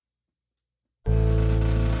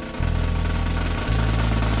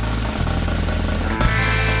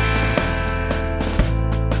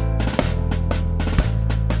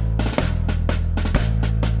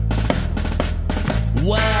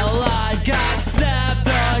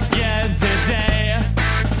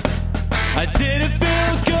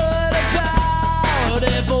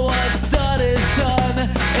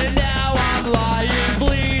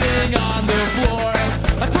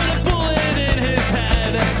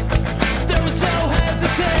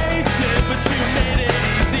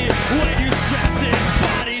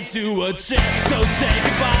a chance. So say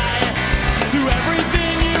goodbye to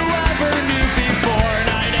everything you ever knew before.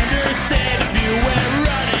 And I'd understand if you went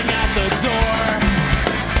running out the door.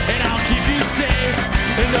 And I'll keep you safe,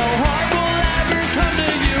 and no harm will ever come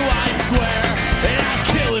to you, I swear. And I'll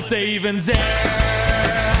kill if they even dare.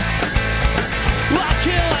 I'll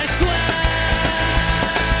kill, I swear.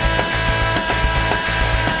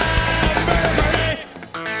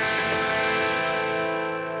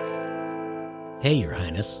 Hey, Your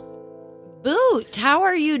Highness. Boot, how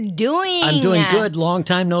are you doing? I'm doing good. Long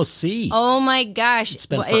time no see. Oh, my gosh. It's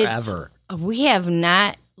been forever. We have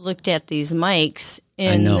not looked at these mics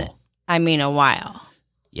in, a while.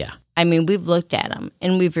 Yeah. I mean, we've looked at them,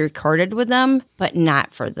 and we've recorded with them, but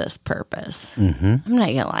not for this purpose. Mm-hmm. I'm not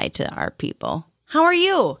going to lie to our people. How are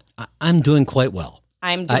you? I'm doing quite well.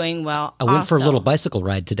 I'm doing well. I went for a little bicycle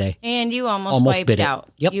ride today. And you almost wiped bit out.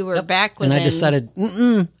 It. Yep. You were back within... And I decided,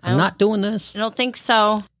 I'm not doing this. I don't think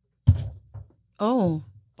so. Oh,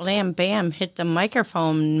 blam, bam, hit the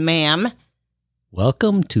microphone, ma'am.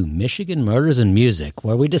 Welcome to Michigan Murders and Music,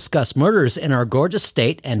 where we discuss murders in our gorgeous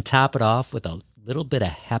state and top it off with a little bit of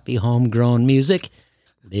happy homegrown music,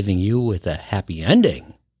 leaving you with a happy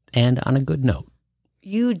ending and on a good note.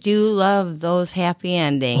 You do love those happy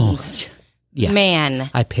endings. Oh, yeah. Man.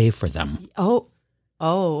 I pay for them. Oh.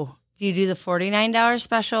 Do you do the $49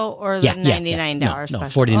 special or the $99 special? No,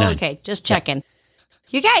 $49. Oh, okay, just checking. Yeah.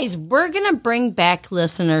 You guys, we're going to bring back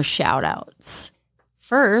listener shout-outs.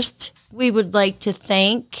 First, we would like to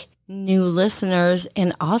thank new listeners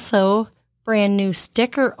and also brand new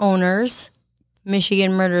sticker owners,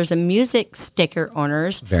 Michigan Murders and Music sticker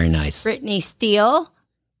owners. Very nice. Brittany Steele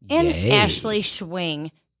and Yay. Ashley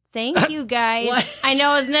Schwing. Thank you, guys. I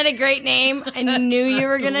know, isn't that a great name? I knew you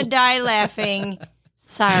were going to die laughing.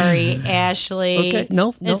 Sorry, Ashley. Okay,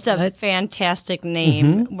 no. It's a fantastic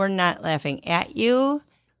name. Mm-hmm. We're not laughing at you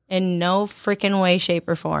in no freaking way, shape,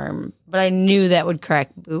 or form. But I knew that would crack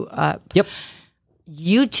Boo up. Yep.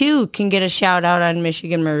 You, too, can get a shout-out on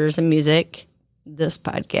Michigan Murders and Music, this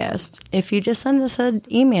podcast, if you just send us an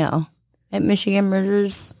email at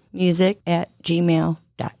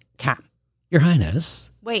michiganmurdersmusic@gmail.com. Your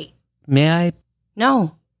Highness. Wait. May I?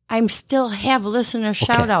 No, I still have listener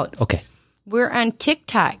shout-outs. Okay. We're on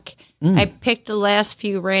TikTok. I picked the last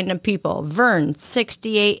few random people. Vern,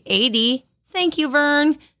 6880. Thank you,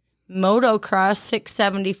 Vern. Motocross,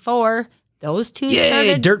 674. Those two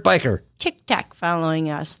started dirt biker. TikTok following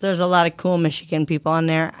us. There's a lot of cool Michigan people on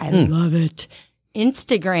there. I love it.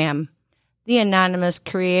 Instagram, the anonymous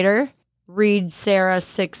creator, Reed Sarah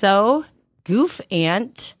 60, Goof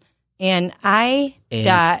Ant, and I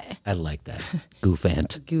like that. Goof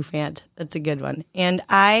Ant. Goof Ant. That's a good one. And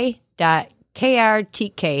I.KRTK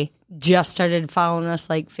just started following us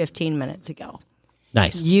like 15 minutes ago.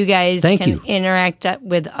 Nice. You guys can interact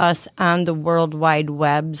with us on the World Wide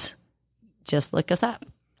Webs. Just look us up.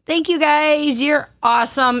 Thank you, guys. You're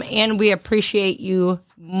awesome, and we appreciate you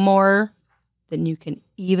more than you can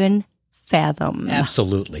even fathom.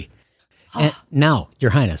 Absolutely. And now,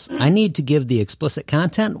 Your Highness, I need to give the explicit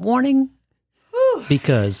content warning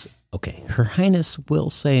because, Her Highness will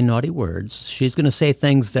say naughty words. She's going to say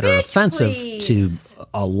things that are offensive to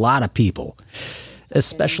a lot of people,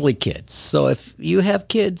 especially kids. So if you have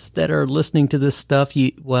kids that are listening to this stuff,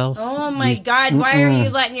 oh my God, why are you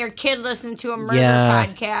letting your kid listen to a murder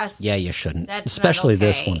podcast? Yeah, you shouldn't. That's especially not okay.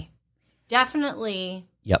 this one. Definitely.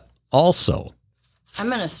 Yep. Also, I'm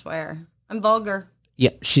going to swear. I'm vulgar.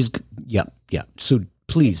 Yeah, yep. So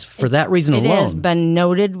please, for that reason alone. It has been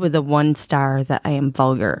noted with a 1 star that I am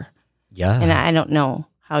vulgar. Yeah. And I don't know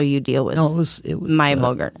how you deal with it was my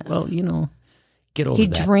vulgarness. Well, get over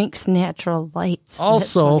that. He drinks natural lights.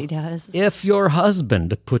 Also, that's what he does. If your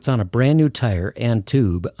husband puts on a brand new tire and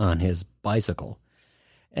tube on his bicycle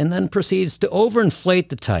and then proceeds to overinflate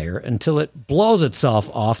the tire until it blows itself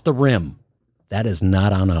off the rim, that is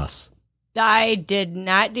not on us. I did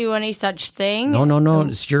not do any such thing. No.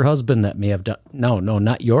 It's your husband that may have done. No,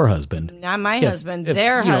 not your husband. Not my husband.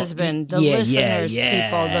 Their husband. The listeners'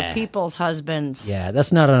 people. The people's husbands. Yeah,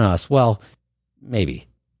 that's not on us. Well, maybe.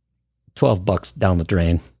 $12 down the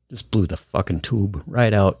drain. Just blew the fucking tube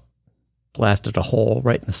right out. Blasted a hole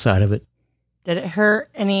right in the side of it. Did it hurt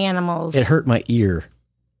any animals? It hurt my ear.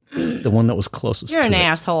 The one that was closest to it. You're an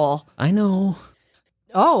asshole. I know.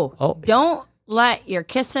 Oh. Don't let your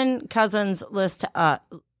kissing cousins listen to us.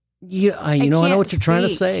 Yeah, I know what you're trying to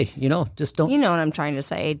say. Just don't. You know what I'm trying to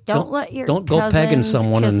say. Don't let your don't go pegging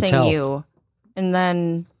someone and tell you, and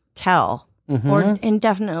then tell, or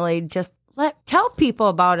indefinitely just tell people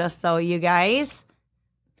about us. Though, you guys,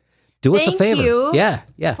 do us a favor. Thank you yeah,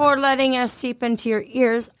 for letting us seep into your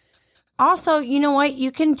ears. also, you know what?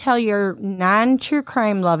 You can tell your non-true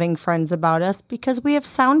crime loving friends about us because we have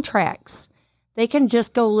soundtracks. They can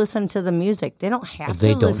just go listen to the music. They don't have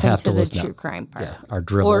to listen to the true crime part. Yeah, our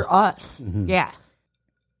drivel. Or us. Mm-hmm. Yeah.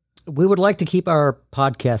 We would like to keep our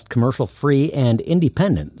podcast commercial free and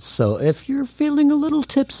independent. So if you're feeling a little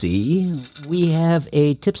tipsy, we have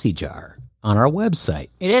a tipsy jar on our website.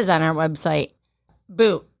 It is on our website.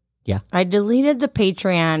 Boo. Yeah. I deleted the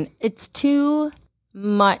Patreon. It's too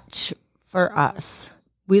much for us.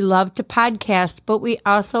 We love to podcast, but we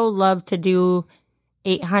also love to do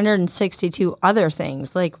 862 other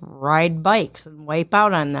things like ride bikes and wipe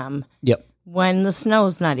out on them. Yep. When the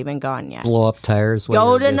snow's not even gone yet. Blow up tires.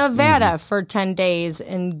 Go to Nevada for 10 days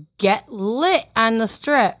and get lit on the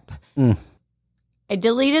strip. I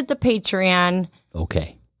deleted the Patreon.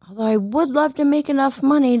 Okay. Although I would love to make enough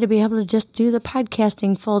money to be able to just do the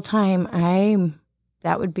podcasting full time.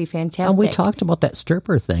 That would be fantastic. And we talked about that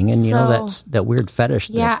stripper thing and, that's that weird fetish.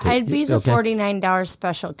 Yeah, I'd be the $49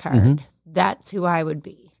 special card. Mm-hmm. That's who I would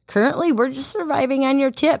be. Currently, we're just surviving on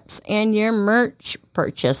your tips and your merch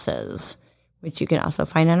purchases, which you can also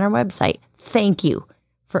find on our website. Thank you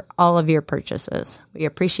for all of your purchases. We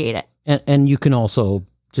appreciate it. And you can also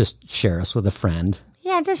just share us with a friend.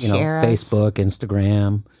 Yeah, just share us. Facebook,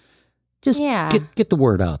 Instagram. Just get the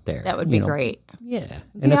word out there. That would be great. Yeah.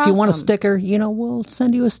 And if you want a sticker, we'll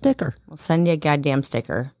send you a sticker. We'll send you a goddamn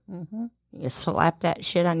sticker. Mm-hmm. You slap that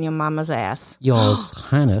shit on your mama's ass. Yours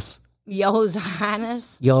Highness. Yo's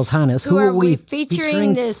Highness. Yo's Highness. Who are we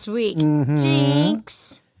featuring this week? Mm-hmm.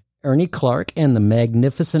 Jinx. Ernie Clark and the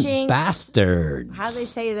Magnificent Jinx. Bastards. How do they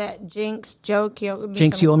say that? Jinx joke. You owe me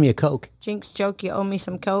Jinx, you owe me a Coke. Jinx joke. You owe me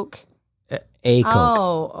some Coke. A Coke.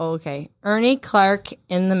 Oh, okay. Ernie Clark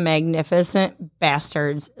and the Magnificent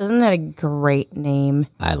Bastards. Isn't that a great name?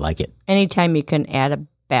 I like it. Anytime you can add a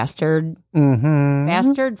bastard. Mm-hmm.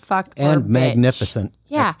 Bastard, fuck, or and bitch. magnificent.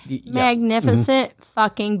 Yeah. Magnificent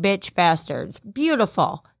fucking bitch bastards.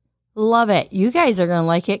 Beautiful. Love it. You guys are going to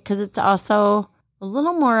like it because it's also a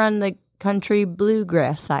little more on the country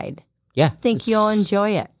bluegrass side. Yeah. I think you'll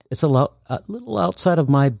enjoy it. It's a little outside of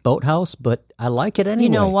my boathouse, but I like it anyway. You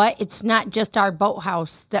know what? It's not just our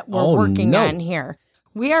boathouse that we're working on here.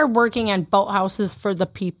 We are working on boathouses for the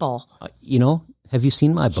people. Have you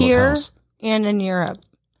seen my boathouse? Here and in Europe.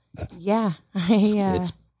 Yeah.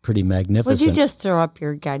 It's pretty magnificent. Would you just throw up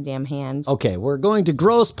your goddamn hand? Okay, we're going to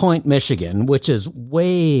Grosse Pointe, Michigan, which is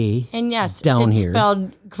way down here. It's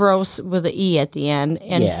spelled gross with an E at the end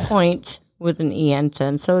and point with an E end.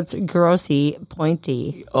 So it's grossy,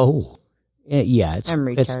 pointy. Oh, yeah.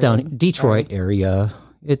 It's down Detroit area.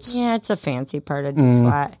 It's a fancy part of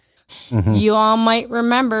Detroit. Mm-hmm. You all might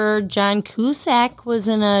remember John Cusack was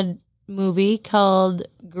in a movie called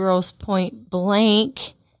Grosse Pointe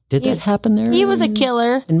Blank. Did that happen there? He was a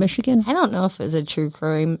killer in Michigan. I don't know if it was a true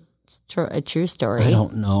crime, a true story. I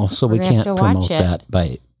don't know, so we can't promote that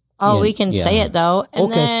by. We can say it though,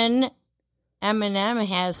 and then Eminem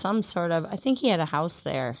has some sort of. I think he had a house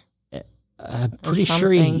there. I'm pretty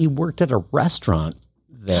sure he worked at a restaurant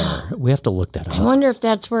there. We have to look that up. I wonder if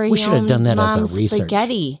that's where he should have done that Mom's as a research.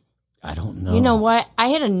 Spaghetti. I don't know. You know what? I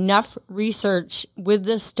had enough research with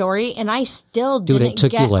this story, and I still didn't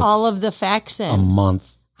get all of the facts in. A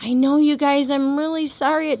month. I know, you guys. I'm really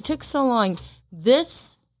sorry it took so long.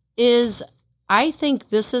 I think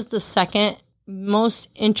this is the second most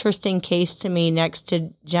interesting case to me next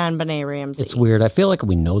to John Benet Ramsey. It's weird. I feel like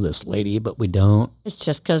we know this lady, but we don't. It's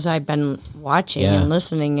just because I've been watching and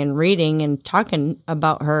listening and reading and talking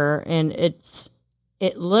about her, and it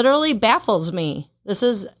literally baffles me.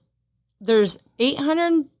 There's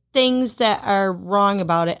 800 things that are wrong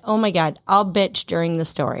about it. Oh my God, I'll bitch during the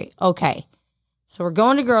story. Okay. So we're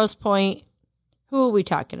going to Grosse Pointe. Who are we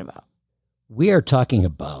talking about? We are talking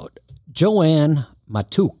about JoAnn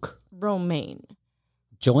Matouk. Romain.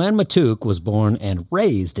 JoAnn Matouk was born and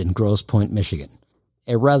raised in Grosse Pointe, Michigan,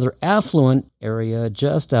 a rather affluent area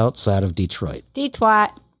just outside of Detroit.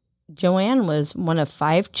 JoAnn was one of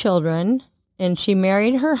 5 children, and she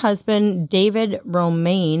married her husband, David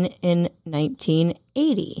Romain, in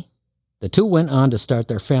 1980. The two went on to start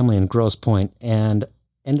their family in Grosse Pointe and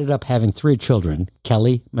ended up having 3 children,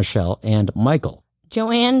 Kelly, Michelle, and Michael.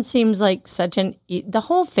 JoAnn seems like the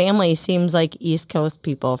whole family seems like East Coast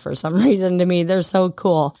people for some reason to me. They're so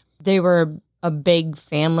cool. They were a big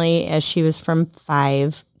family as she was from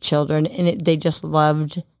 5 children, and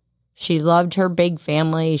she loved her big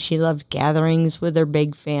family. She loved gatherings with her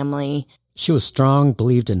big family. She was strong,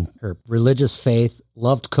 believed in her religious faith,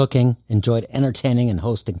 loved cooking, enjoyed entertaining and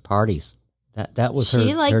hosting parties. That was her.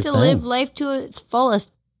 She liked to live life to its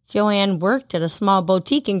fullest. JoAnn worked at a small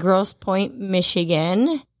boutique in Grosse Pointe,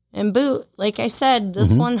 Michigan, And boot, like I said,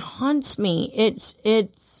 this one haunts me.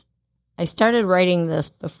 I started writing this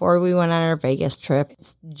before we went on our Vegas trip.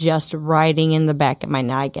 It's just riding in the back of my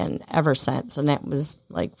noggin ever since. And that was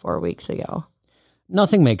like 4 weeks ago.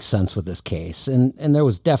 Nothing makes sense with this case. And there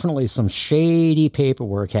was definitely some shady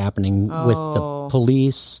paperwork happening with the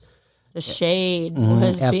police. The shade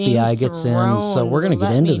was being FBI gets in. So we're going to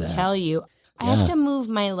get into that. Let me tell you. I have to move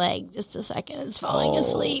my leg just a second. It's falling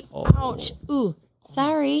asleep. Ouch. Ooh,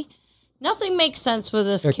 sorry. Nothing makes sense with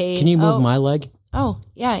this case. Can you move my leg? Oh,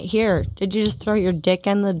 yeah, here. Did you just throw your dick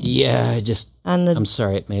on the... Yeah, I'm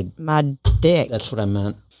sorry, it made... My dick. That's what I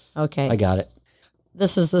meant. Okay. I got it.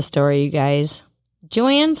 This is the story, you guys.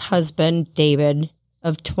 JoAnn's husband, David,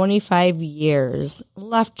 of 25 years,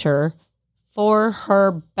 left her for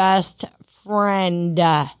her best friend.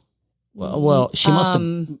 Well, she must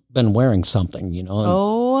have been wearing something, you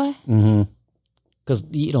know. Because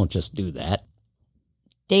you don't just do that.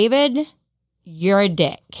 David, you're a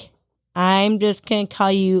dick. I'm just going to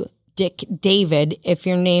call you Dick David if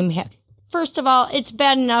your name... First of all, it's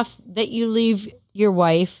bad enough that you leave your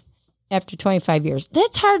wife after 25 years.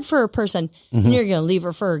 That's hard for a person. And you're going to leave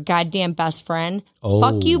her for her goddamn best friend.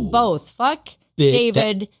 Fuck you both. Fuck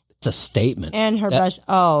David. It's a statement. And her best...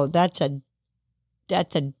 Oh, that's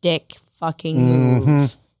a dick fucking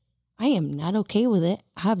move. I am not okay with it,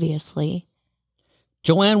 obviously.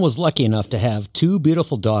 JoAnn was lucky enough to have 2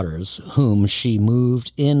 beautiful daughters whom she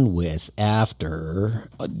moved in with after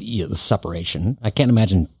the separation. I can't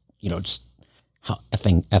imagine, just how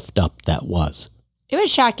effed up that was. It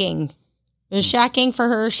was shocking. It was shocking for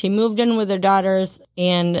her. She moved in with her daughters,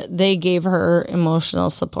 and they gave her emotional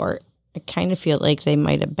support. I kind of feel like they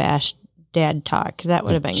might have bashed dad talk. That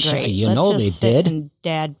would have been great. Let's just sit and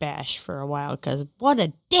dad bash for a while, because what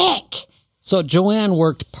a dick. So JoAnn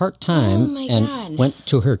worked part-time and went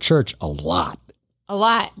to her church a lot. A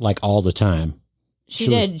lot. Like all the time. She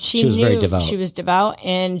did. She was very devout. She was devout,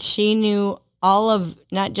 and she knew all of,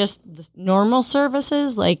 not just the normal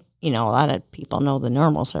services, like, a lot of people know the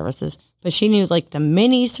normal services, but she knew like the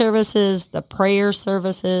mini services, the prayer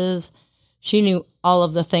services. She knew all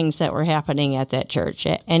of the things that were happening at that church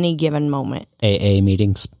at any given moment. AA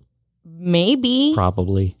meetings. Maybe.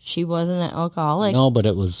 Probably. She wasn't an alcoholic. No, but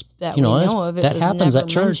it was, that that happens at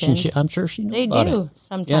church, mentioned. And I'm sure she knew about it. They do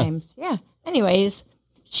sometimes. Yeah. Anyways,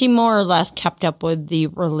 she more or less kept up with the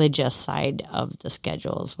religious side of the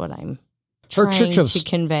schedule is what I'm trying to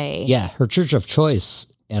convey. Yeah, her church of choice,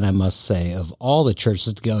 and I must say, of all the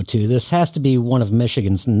churches to go to, this has to be one of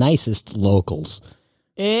Michigan's nicest locals.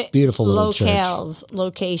 Beautiful little church.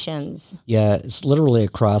 Locations. Yeah, it's literally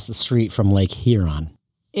across the street from Lake Huron.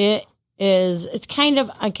 It's kind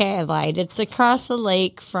of, okay, I lied. It's across the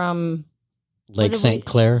lake from... Lake St.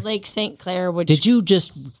 Clair? Lake St. Clair, which...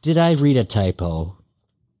 Did I read a typo?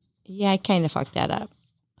 Yeah, I kind of fucked that up.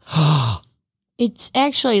 It's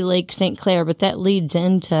actually Lake St. Clair, but that leads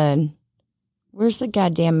into... Where's the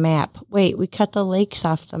goddamn map? Wait, we cut the lakes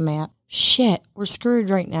off the map. Shit, we're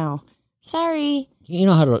screwed right now. Sorry. You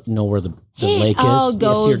know how to know where the lake is? It all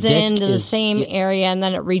goes into the same area, and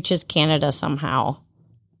then it reaches Canada somehow.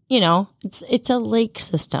 It's a lake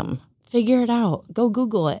system. Figure it out. Go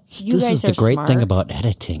Google it. This is the great thing about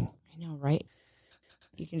editing. I know, right?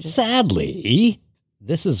 You can just... Sadly,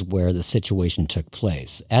 this is where the situation took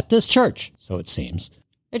place. At this church, so it seems.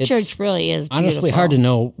 The church really is beautiful. Honestly hard to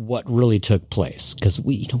know what really took place, because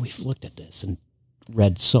we've looked at this and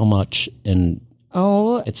read so much, and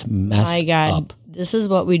it's messed up. This is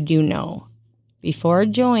what we do know. Before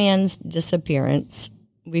JoAnn's disappearance,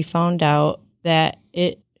 we found out that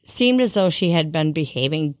it seemed as though she had been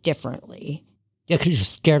behaving differently. Yeah, because you're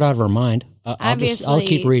scared out of her mind. I'll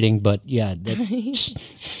keep reading, but yeah.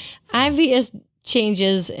 Obvious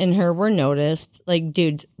changes in her were noticed. Like,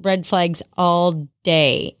 dudes, red flags all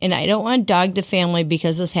day. And I don't want to dog the family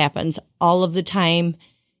because this happens all of the time.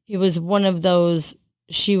 It was one of those,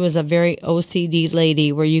 she was a very OCD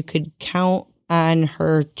lady where you could count on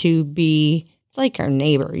her to be like our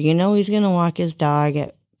neighbor. He's going to walk his dog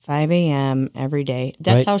at 5 a.m. every day.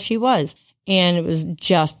 That's how she was. And it was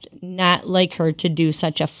just not like her to do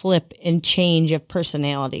such a flip and change of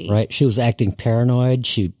personality. Right. She was acting paranoid.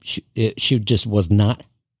 She just was not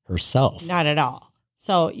herself. Not at all.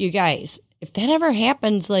 So you guys, if that ever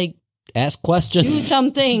happens, like, ask questions. Do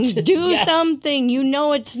something. Do something.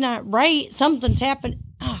 It's not right. Something's happened.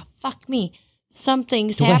 Fuck me.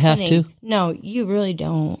 Something's happening. Do I have to? No, you really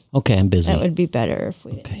don't. Okay, I'm busy. That would be better if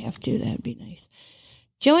we didn't have to. That would be nice.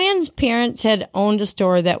 JoAnn's parents had owned a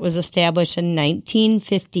store that was established in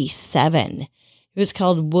 1957. It was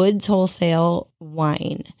called Woods Wholesale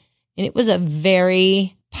Wine. And it was a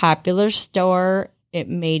very popular store it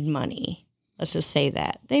made money. Let's just say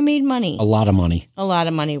that. They made money. A lot of money. A lot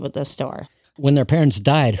of money with the store. When their parents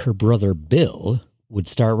died, her brother Bill would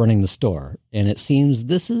start running the store. And it seems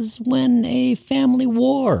this is when a family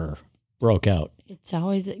war broke out. It's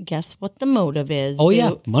always, guess what the motive is? Oh,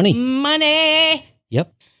 yeah. Money. Money.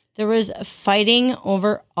 Yep. There was fighting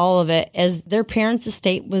over all of it as their parents'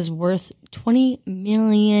 estate was worth $20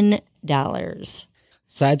 million.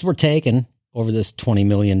 Sides were taken over this $20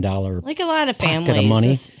 million Like a lot of pocket families, of money.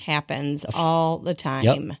 this happens all the time.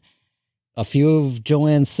 Yep. A few of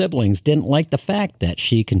JoAnn's siblings didn't like the fact that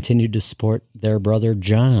she continued to support their brother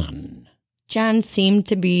John. John seemed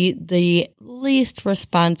to be the least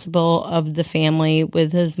responsible of the family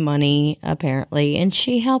with his money, apparently, and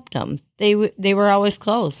she helped him. They were always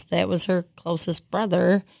close. That was her closest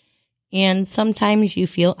brother, and sometimes you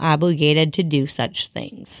feel obligated to do such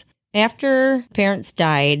things. After parents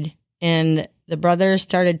died and the brother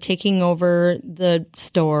started taking over the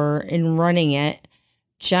store and running it,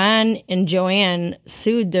 John and JoAnn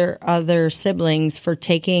sued their other siblings for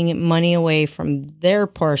taking money away from their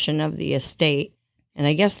portion of the estate, and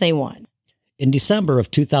I guess they won. In December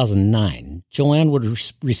of 2009, JoAnn would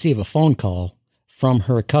receive a phone call from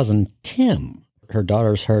her cousin Tim. Her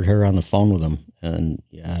daughters heard her on the phone with him, and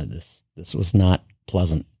yeah, this was not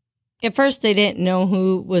pleasant. At first, they didn't know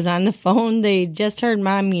who was on the phone. They just heard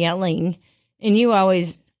Mom yelling, and you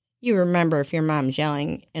remember if your mom's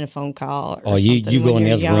yelling in a phone call or something. You go in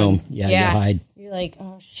the other young. room. Yeah, you hide. You're like,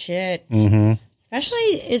 oh, shit. Mm-hmm. Especially,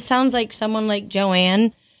 it sounds like someone like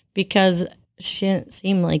JoAnn, because she didn't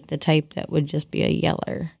seem like the type that would just be a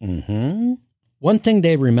yeller. Mm-hmm. One thing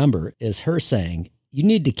they remember is her saying, you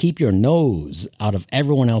need to keep your nose out of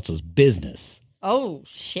everyone else's business. Oh,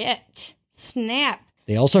 shit. Snap.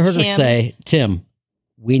 They also heard her Tim. say, Tim,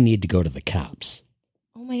 we need to go to the cops.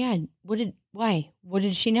 Oh, my God. Why? What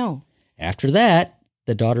did she know? After that,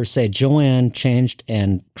 the daughters say JoAnn changed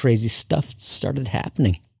and crazy stuff started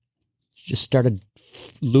happening. She just started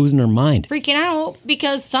losing her mind. Freaking out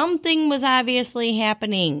because something was obviously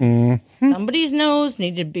happening. Mm-hmm. Somebody's nose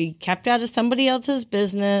needed to be kept out of somebody else's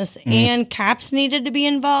business, and cops needed to be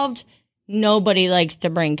involved. Nobody likes to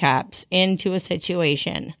bring cops into a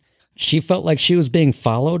situation. She felt like she was being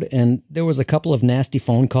followed, and there was a couple of nasty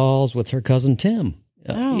phone calls with her cousin Tim.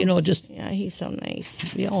 Yeah, he's so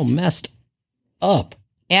nice. All messed up.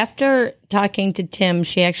 After talking to Tim,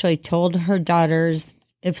 she actually told her daughters,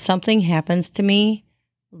 if something happens to me,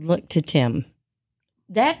 look to Tim.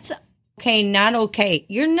 That's okay, not okay.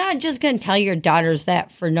 You're not just going to tell your daughters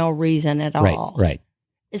that for no reason at all. Right.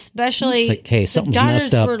 Especially, like, hey, the something's daughters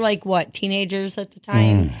messed up. were like, what, teenagers at the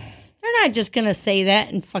time? They're not just going to say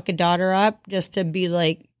that and fuck a daughter up just to be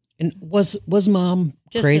like. And was mom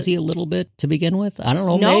Just crazy a little bit to begin with? I don't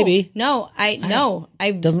know, No, maybe. No,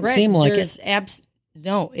 I Doesn't read seem like there's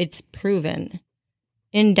no, it's proven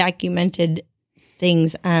in documented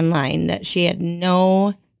things online that she had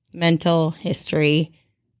no mental history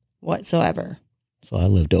whatsoever. So I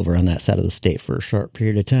lived over on that side of the state for a short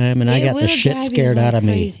period of time, and I got the shit scared out of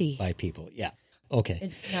me by people. Yeah. Okay.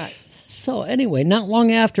 It's nuts. So anyway, not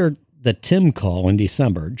long after the Tim call in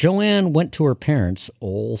December, JoAnn went to her parents'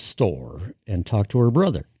 old store and talked to her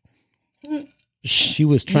brother. She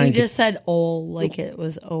was trying You just said "ol" like it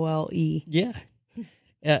was O-L-E. Yeah.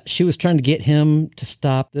 She was trying to get him to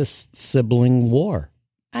stop this sibling war.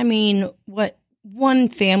 I mean, what one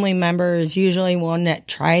family member is usually one that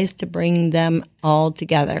tries to bring them all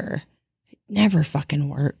together. It never fucking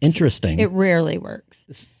works. Interesting. It rarely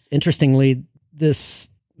works. Interestingly, this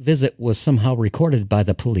visit was somehow recorded by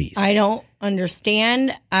the police. I don't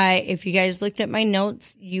understand. If you guys looked at my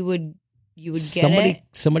notes, you would get it.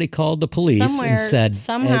 Somebody called the police and said,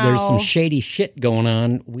 somehow, hey, there's some shady shit going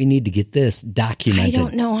on. We need to get this documented. I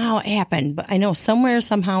don't know how it happened, but I know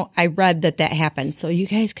somehow I read that happened. So you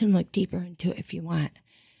guys can look deeper into it if you want.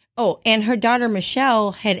 Oh, and her daughter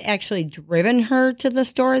Michelle had actually driven her to the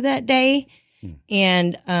store that day.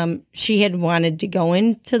 And she had wanted to go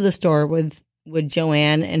into the store with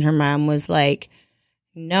JoAnn, and her mom was like,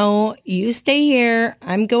 no, you stay here.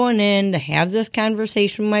 I'm going in to have this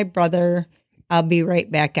conversation with my brother. I'll be right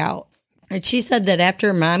back out. And she said that after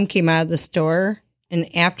her mom came out of the store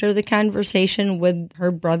and after the conversation with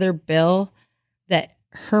her brother Bill, that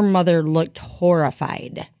her mother looked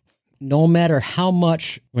horrified. No matter how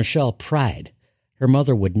much Michelle pried, her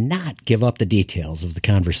mother would not give up the details of the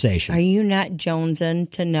conversation. Are you not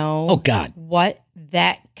jonesing to know Oh, God. what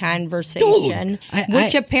that conversation, Dude,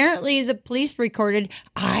 which apparently the police recorded,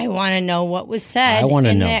 I want to know what was said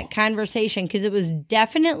in that conversation, because it was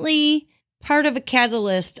definitely part of a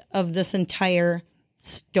catalyst of this entire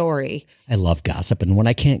story. I love gossip, and when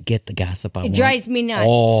I can't get the gossip I It want, drives me nuts.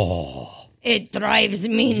 oh, It drives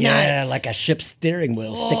me nuts. yeah, like a ship's steering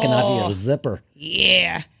wheel sticking out of your zipper.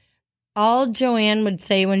 Yeah. All JoAnn would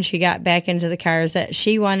say when she got back into the car is that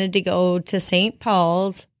she wanted to go to St.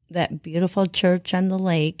 Paul's, that beautiful church on the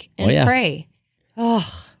lake, and pray. Oh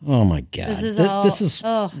my God. This is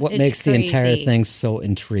what makes the entire thing so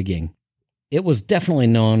intriguing. It was definitely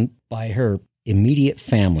known by her immediate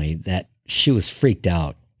family that she was freaked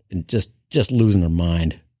out and just losing her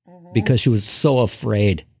mind because she was so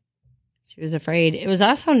afraid. She was afraid. It was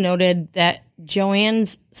also noted that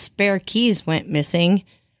JoAnn's spare keys went missing.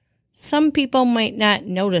 Some people might not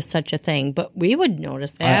notice such a thing, but we would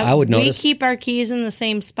notice that. I would notice. We keep our keys in the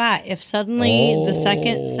same spot. If suddenly the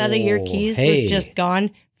second set of your keys was just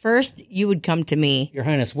gone, first you would come to me. Your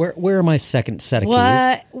Highness, where are my second set of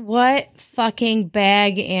keys? What fucking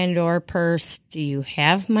bag and or purse do you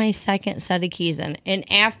have my second set of keys in? And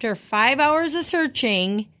after 5 hours of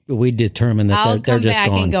searching, we determined that they're just gone. I'll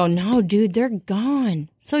come back and go, no, dude, they're gone.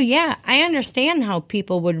 So yeah, I understand how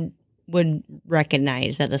people would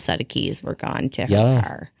recognize that a set of keys were gone to her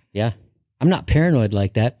car. Yeah. I'm not paranoid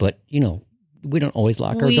like that, but, we don't always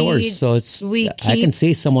lock our doors. So I can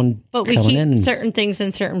see someone but we coming keep in. certain things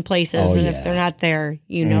in certain places, and if they're not there,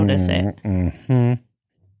 you notice it. Mm-hmm.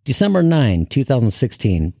 December 9,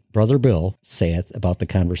 2016, Brother Bill saith about the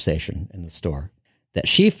conversation in the store that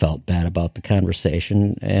she felt bad about the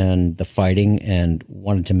conversation and the fighting and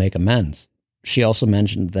wanted to make amends. She also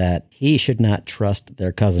mentioned that he should not trust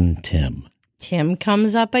their cousin Tim. Tim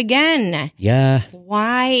comes up again. Yeah.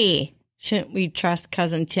 Why shouldn't we trust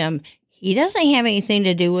cousin Tim? He doesn't have anything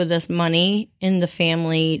to do with this money in the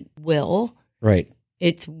family will. Right.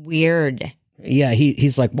 It's weird. Yeah,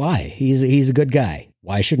 he's like, why? He's a good guy.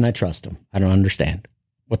 Why shouldn't I trust him? I don't understand.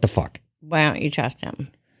 What the fuck? Why don't you trust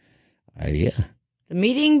him? Yeah. The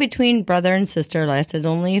meeting between brother and sister lasted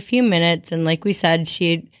only a few minutes, and like we said,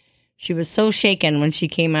 she was so shaken when she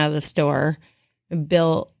came out of the store.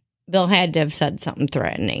 Bill had to have said something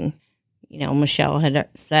threatening. Michelle had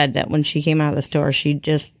said that when she came out of the store, she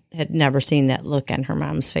just had never seen that look on her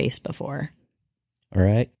mom's face before. All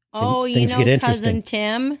right. Things get cousin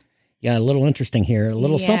Tim? Yeah, a little interesting here. A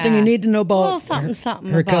little something you need to know about a little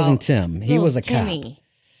something her about cousin Tim. He was a Timmy. cop.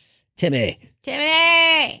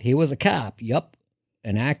 Timmy. He was a cop. Yup.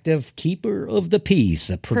 An active keeper of the peace,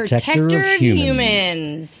 a protector of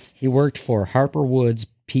humans. He worked for Harper Woods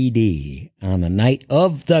PD on the night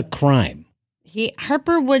of the crime.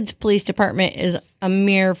 Harper Woods Police Department is a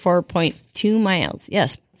mere 4.2 miles.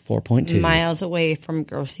 Yes. 4.2 miles away from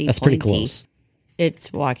Grosse That's Pointe. pretty close.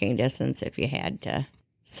 It's walking distance if you had to.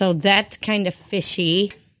 So that's kind of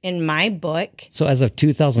fishy in my book. So as of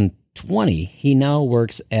 2020, he now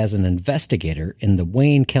works as an investigator in the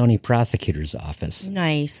Wayne County Prosecutor's Office.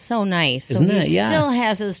 Nice. So nice. Isn't so he it? Yeah. still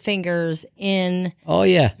has his fingers in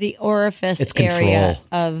the orifice It's area control.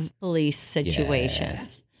 of police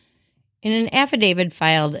situations. In an affidavit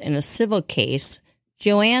filed in a civil case,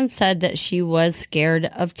 JoAnn said that she was scared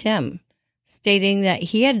of Tim, stating that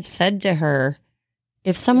he had said to her,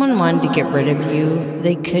 if someone wanted to get rid of you,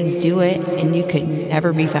 they could do it and you could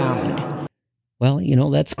never be found. Well,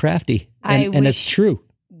 that's crafty. And it's true.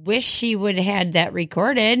 Wish she would have had that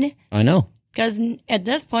recorded. I know. Because at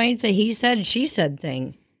this point, it's a he said, she said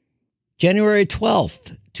thing. January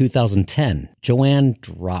 12th, 2010, JoAnn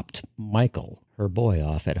dropped Michael, her boy,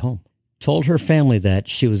 off at home. Told her family that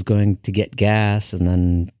she was going to get gas and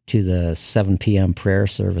then to the 7 p.m. prayer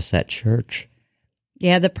service at church.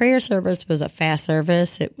 Yeah, the prayer service was a fast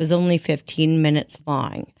service. It was only 15 minutes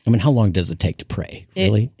long. I mean, how long does it take to pray?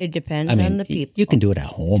 Really? It depends on the people. You can do it at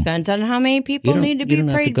home. Depends on how many people need to be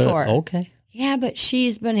prayed for. Okay. Yeah, but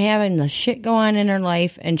she's been having the shit go on in her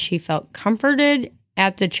life, and she felt comforted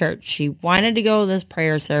at the church. She wanted to go to this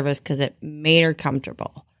prayer service because it made her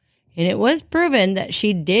comfortable. And it was proven that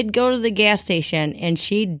she did go to the gas station and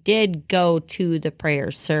she did go to the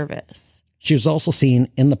prayer service. She was also seen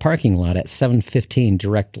in the parking lot at 7:15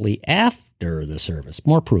 directly after the service.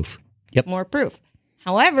 More proof. Yep. More proof.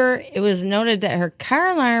 However, it was noted that her car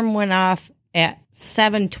alarm went off at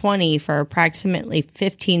 7:20 for approximately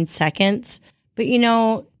 15 seconds. But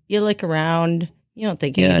you look around, you don't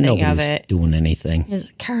think anything of it. Doing anything.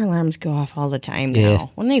 His car alarms go off all the time now.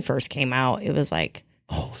 When they first came out, it was like,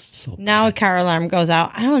 so now a car alarm goes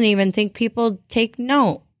out. I don't even think people take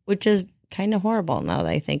note, which is kind of horrible now that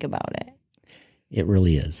I think about it. It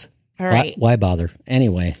really is. All right. Why bother?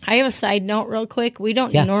 Anyway. I have a side note real quick. We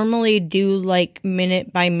don't normally do like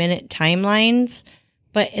minute by minute timelines,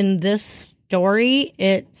 but in this story,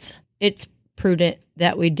 it's prudent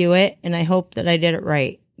that we do it, and I hope that I did it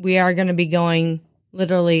right. We are going to be going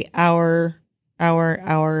literally hour,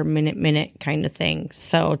 minute kind of thing.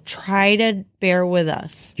 So try to bear with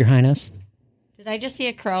us. Your Highness? Did I just see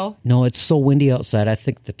a crow? No, it's so windy outside. I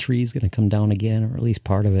think the tree's going to come down again, or at least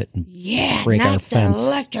part of it, and break our knock the fence.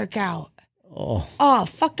 electric out. Oh,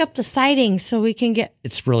 Fuck up the siding so we can get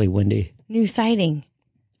it's really windy. new siding.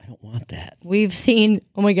 I don't want that. We've seen,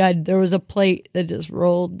 oh my God, there was a plate that just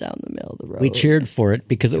rolled down the middle of the road. We cheered for it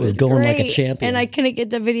because it was going like a great, champion. and I couldn't get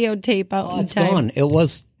the videotape out in It's time. gone. It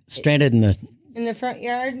was stranded in In the front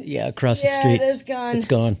yard? across the street. Yeah, it is gone. It's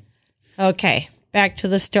gone. Okay, back to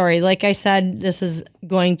the story. Like I said, this is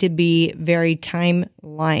going to be very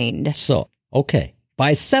time-lined. So, okay.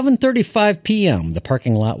 By 7:35 p.m., the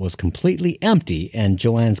parking lot was completely empty, and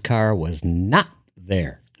JoAnn's car was not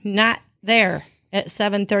there. Not there at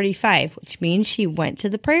 7:35, which means she went to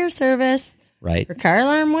the prayer service. Right. Her car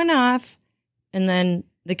alarm went off, and then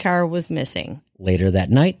the car was missing. Later that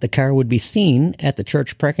night, the car would be seen at the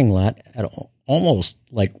church parking lot at almost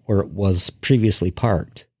like where it was previously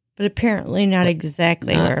parked. But apparently not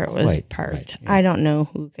exactly not where it was quite, parked. right, yeah. I don't know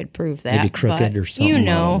who could prove that. Maybe crooked but or something. You I don't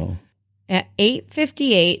know, at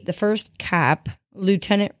 8:58, the first cop,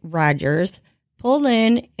 Lieutenant Rogers, pulled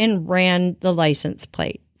in and ran the license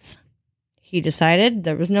plates. He decided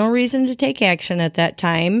there was no reason to take action at that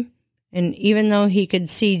time. And even though he could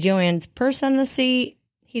see JoAnn's purse on the seat,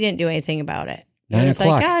 he didn't do anything about it. 9 He was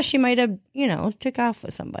o'clock. like, she might have, took off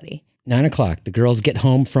with somebody. 9 o'clock. The girls get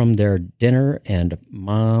home from their dinner, and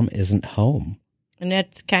Mom isn't home. And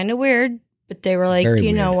that's kind of weird. But they were like, Very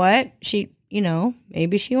you know weird. what? She,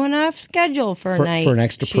 maybe she went off schedule for a night. For an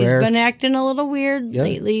extra She's prayer. been acting a little weird Yeah,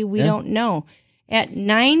 lately. We yeah. don't know. At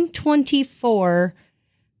 9:24,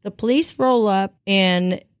 the police roll up,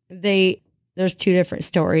 and there's two different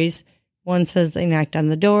stories. One says they knocked on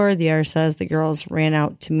the door. The other says the girls ran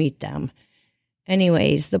out to meet them.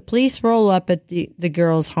 Anyways, the police roll up at the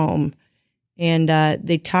girls' home, and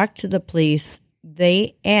they talk to the police.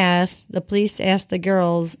 The police asked the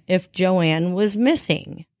girls if JoAnn was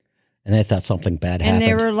missing. And they thought something bad happened.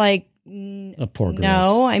 And they were like, Poor girls.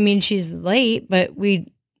 no, I mean, she's late, but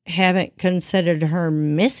we haven't considered her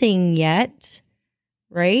missing yet.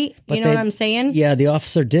 Right? But you know what I'm saying? Yeah, the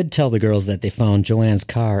officer did tell the girls that they found JoAnn's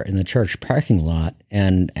car in the church parking lot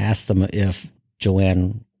and asked them if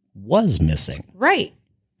JoAnn was missing. Right.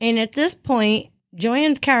 And at this point,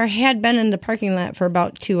 JoAnn's car had been in the parking lot for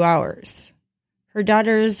about 2 hours. Her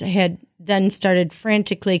daughters had then started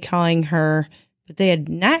frantically calling her, but they had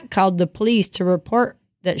not called the police to report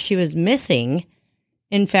that she was missing.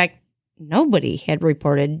 In fact, nobody had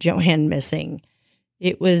reported JoAnn missing.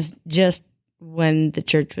 It was just when the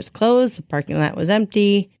church was closed, the parking lot was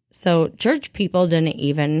empty. So church people didn't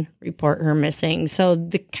even report her missing. So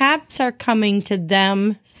the cops are coming to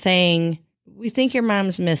them saying, we think your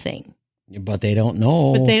mom's missing. But they don't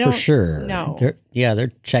know for sure. No.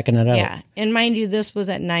 They're checking it out. Yeah. And mind you, this was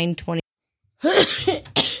at 9:20.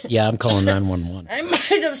 Yeah, I'm calling 911. I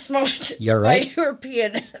might have smoked. You're right. While you were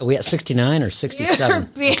peeing. Are we at 69 or 67?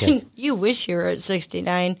 Okay. You wish you were at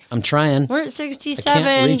 69. I'm trying. We're at 67. I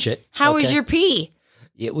can't reach it. How was Okay. your pee?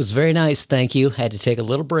 It was very nice, thank you. Had to take a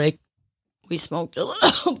little break. We smoked a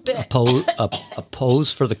little bit. A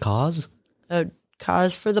pose for the cause? A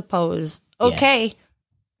cause for the pose. Okay. Yeah.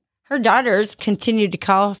 Her daughters continued to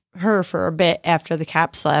call her for a bit after the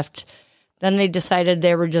cops left. Then they decided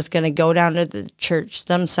they were just going to go down to the church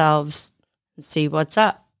themselves and see what's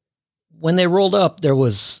up. When they rolled up, there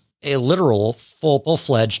was a literal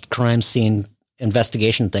full-fledged crime scene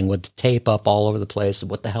investigation thing with tape up all over the place.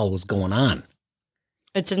 What the hell was going on?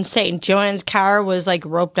 It's insane. JoAnn's car was like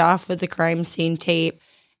roped off with the crime scene tape,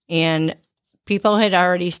 and people had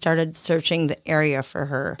already started searching the area for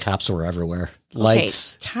her. Cops were everywhere.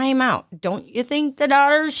 Lights. Okay, time out. Don't you think the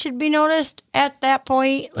daughters should be noticed at that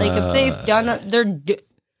point? Like if they've done it, they're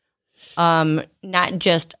not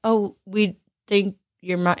just, we think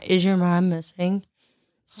is your mom missing?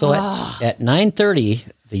 So at 9:30,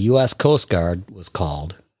 the U.S. Coast Guard was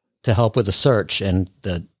called to help with the search, and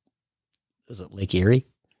is it Lake Erie?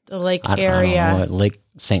 The lake I area. don't know, Lake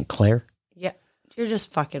St. Clair? Yeah. You're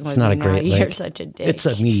just fucking with It's not me a great now. lake. You're such a dick. It's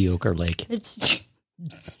a mediocre lake.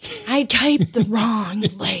 I typed the wrong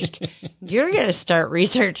lake. You're going to start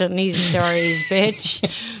researching these stories, bitch.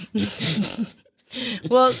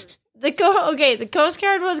 Well, the Coast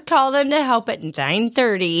Guard was called in to help at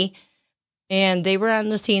 9:30, and they were on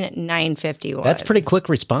the scene at 9:51. That's pretty quick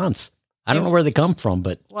response. I don't know where they come from,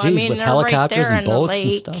 but with they're helicopters right there and on the boats and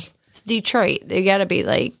lake. stuff. It's Detroit. They got to be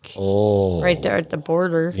like right there at the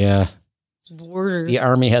border. Yeah. Border. The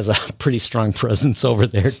Army has a pretty strong presence over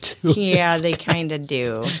there, too. Yeah, they kind of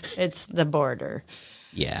do. It's the border.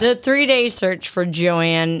 Yeah. The 3-day search for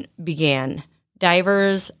JoAnn began.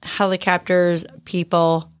 Divers, helicopters,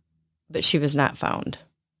 people, but she was not found.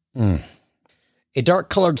 A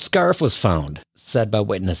dark-colored scarf was found, said by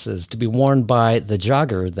witnesses, to be worn by the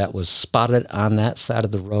jogger that was spotted on that side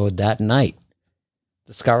of the road that night.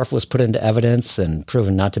 The scarf was put into evidence and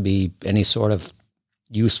proven not to be any sort of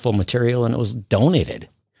useful material, and it was donated.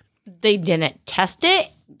 They didn't test it?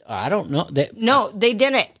 I don't know. No, they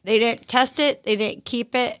didn't. They didn't test it. They didn't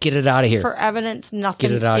keep it. Get it out of here. For evidence, nothing.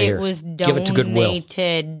 Get it out of here. It was donated. Give it to Goodwill.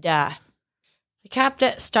 The cop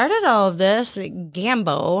that started all of this,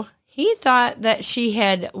 Gambo, he thought that she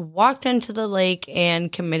had walked into the lake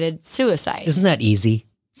and committed suicide. Isn't that easy?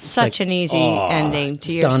 Such an easy ending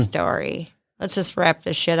to your done. story. Let's just wrap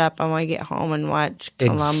this shit up. I want to get home and watch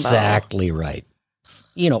Columbo. Exactly right.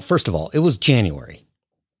 First of all, it was January,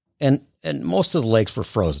 and most of the lakes were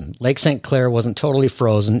frozen. Lake St. Clair wasn't totally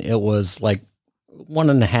frozen. It was like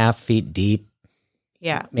 1.5 feet deep.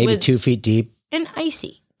 Yeah. Maybe 2 feet deep. And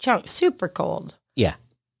icy. Chunk, super cold. Yeah.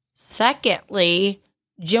 Secondly,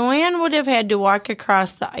 JoAnn would have had to walk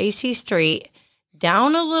across the icy street,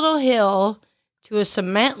 down a little hill to a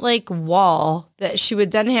cement lake wall that she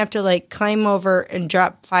would then have to climb over and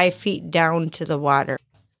drop 5 feet down to the water.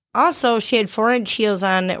 Also, she had 4-inch heels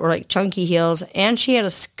on that were chunky heels, and she had a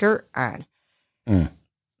skirt on.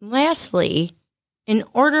 Lastly, in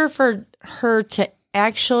order for her to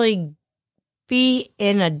actually be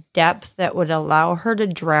in a depth that would allow her to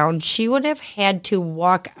drown, she would have had to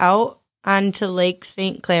walk out onto Lake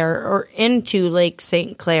St. Clair or into Lake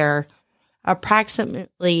St. Clair,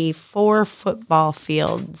 approximately 4 football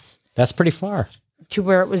fields. That's pretty far. To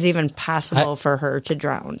where it was even possible for her to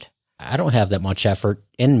drown. I don't have that much effort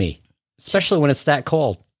in me, especially when it's that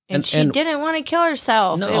cold. And she didn't want to kill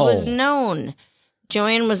herself. No. It was known.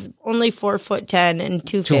 JoAnn was only 4'10" and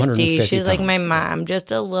 250. She's like my mom,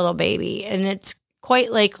 just a little baby. And it's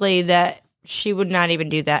quite likely that she would not even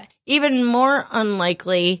do that. Even more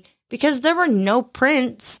unlikely because there were no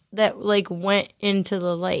prints that went into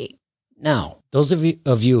the lake. Now, those of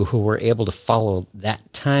you who were able to follow that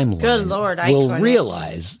timeline Good Lord, I will couldn't.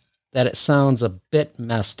 realize that it sounds a bit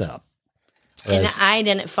messed up. And I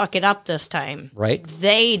didn't fuck it up this time. Right?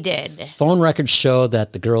 They did. Phone records show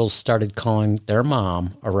that the girls started calling their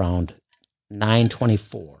mom around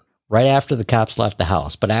 9:24, right after the cops left the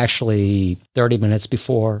house, but actually 30 minutes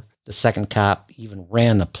before the second cop even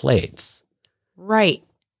ran the plates. Right.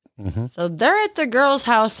 So they're at the girl's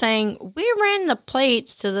house saying, we ran the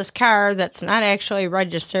plates to this car that's not actually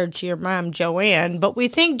registered to your mom, JoAnn, but we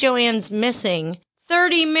think JoAnn's missing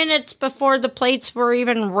 30 minutes before the plates were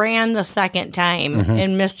even ran the second time.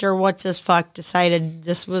 And Mr. What's-His-Fuck decided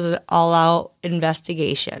this was an all-out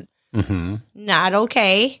investigation. Not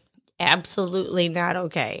okay. Absolutely not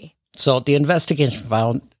okay. So the investigation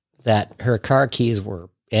found that her car keys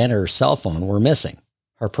and her cell phone were missing.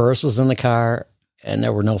 Her purse was in the car, and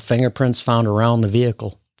there were no fingerprints found around the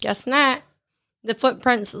vehicle. Guess not. The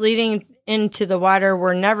footprints leading into the water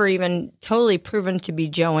were never even totally proven to be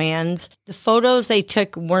JoAnn's. The photos they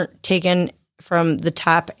took weren't taken from the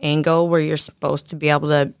top angle where you're supposed to be able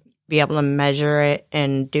to measure it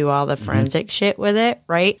and do all the forensic shit with it,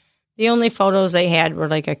 right? The only photos they had were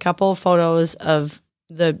a couple photos of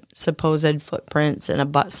the supposed footprints in a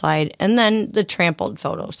butt slide, and then the trampled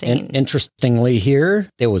photo scene. And interestingly here,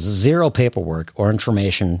 there was zero paperwork or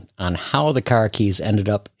information on how the car keys ended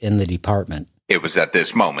up in the department. It was at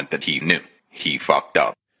this moment that he knew he fucked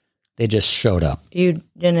up. They just showed up. You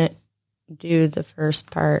didn't do the first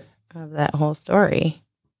part of that whole story.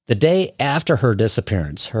 The day after her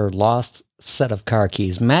disappearance, her lost set of car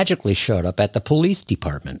keys magically showed up at the police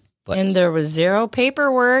department. And there was zero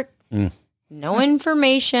paperwork. No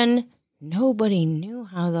information. Nobody knew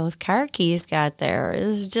how those car keys got there. It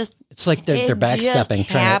was just... It's like they're backstepping,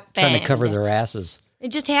 trying to cover their asses. It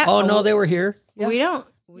just happened. Oh, no, they were here. Yeah. We don't...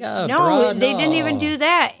 Yeah, no, they didn't even do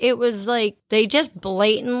that. It was they just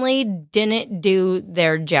blatantly didn't do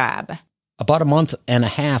their job. About a month and a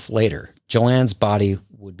half later, JoAnn's body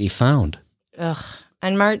would be found.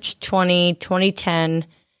 On March 20, 2010...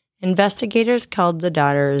 investigators called the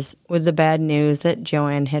daughters with the bad news that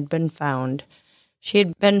JoAnn had been found. She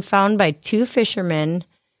had been found by 2 fishermen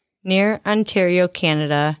near Ontario,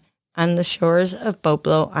 Canada, on the shores of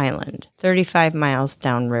Boblo Island, 35 miles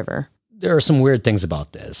downriver. There are some weird things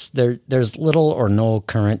about this. There's little or no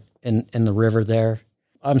current in the river there.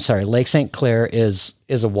 I'm sorry, Lake St. Clair is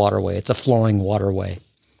a waterway. It's a flowing waterway.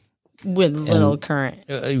 With little current.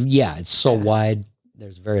 Yeah, it's so wide,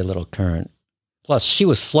 there's very little current. Plus, she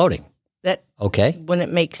was floating. That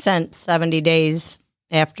wouldn't make sense 70 days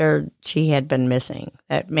after she had been missing.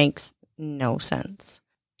 That makes no sense.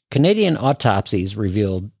 Canadian autopsies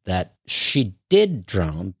revealed that she did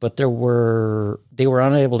drown, but they were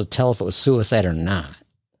unable to tell if it was suicide or not.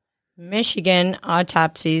 Michigan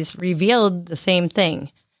autopsies revealed the same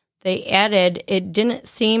thing. They added it didn't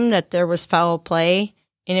seem that there was foul play,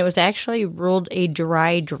 and it was actually ruled a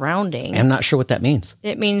dry drowning. I'm not sure what that means.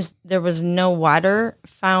 It means there was no water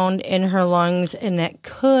found in her lungs, and that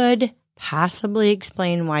could possibly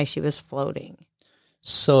explain why she was floating.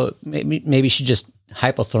 So maybe she just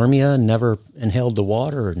hypothermia and never inhaled the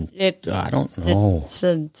water. And I don't know. It's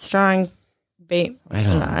a strong bait. I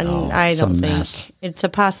don't know. I don't think mess. it's a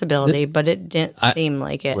possibility, but it didn't seem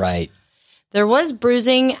like it. Right. There was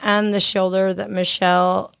bruising on the shoulder that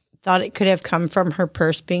Michelle thought it could have come from her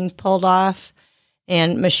purse being pulled off,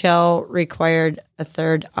 and Michelle required a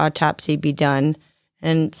third autopsy be done,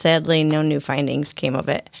 and sadly, no new findings came of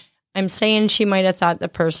it. I'm saying she might have thought the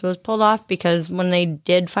purse was pulled off because when they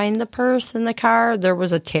did find the purse in the car, there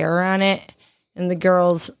was a tear on it, and the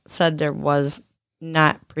girls said there was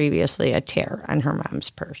not previously a tear on her mom's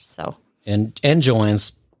purse. So, and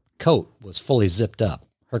JoAnn's coat was fully zipped up.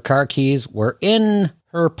 Her car keys were in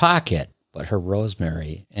her pocket, but her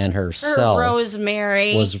rosemary and her cell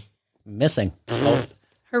rosemary was missing. Oh,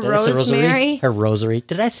 her rosemary? Her rosary.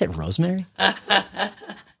 Did I say rosemary?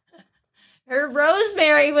 Her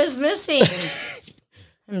rosemary was missing.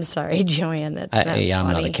 I'm sorry, JoAnn. That's not funny. I'm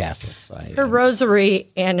not a Catholic. So her rosary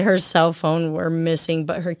and her cell phone were missing,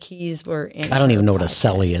 but her keys were in. I don't even know what a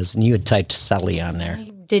celly is, and you had typed celly on there.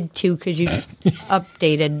 I did too, because you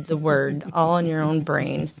updated the word all in your own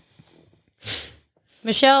brain.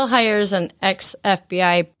 Michelle hires an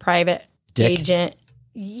ex-FBI private agent.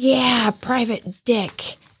 Yeah, Private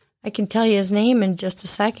Dick. I can tell you his name in just a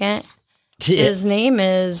second. His name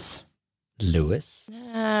is Lewis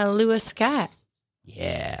Scott.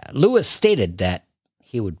 Yeah. Lewis stated that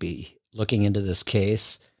he would be looking into this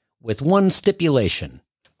case with one stipulation.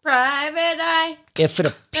 Private eye. If it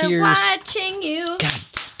appears... They're watching you. God,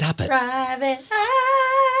 stop it. Private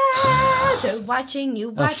eye. They're watching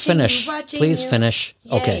you, finish. you, watching Please you. finish.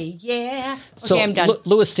 Yeah, Okay. Yeah. So Okay, I'm done.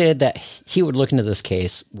 Lewis stated that he would look into this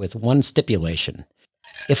case with one stipulation.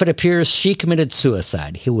 If it appears she committed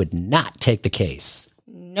suicide, he would not take the case.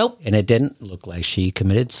 Nope. And it didn't look like she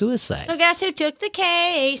committed suicide. So guess who took the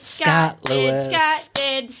case? Scott Lewis. Scott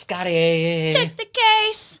did. Scotty. Took the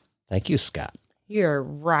case. Thank you, Scott. You're a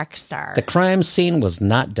rock star. The crime scene was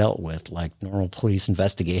not dealt with like normal police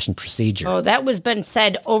investigation procedure. Oh, that was been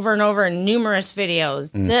said over and over in numerous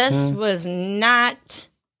videos. Mm-hmm. This was not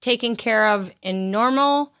taken care of in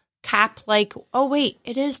normal cop-like. Oh, wait,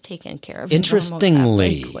 it is taken care of.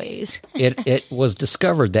 Interestingly, in ways. it was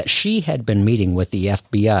discovered that she had been meeting with the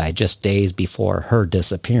FBI just days before her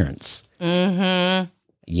disappearance. Mm-hmm.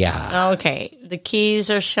 Yeah. Okay, the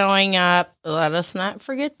keys are showing up. Let us not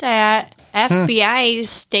forget that. FBI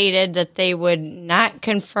stated that they would not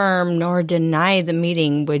confirm nor deny the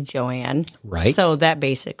meeting with JoAnn. Right. So that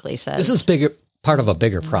basically says... This is part of a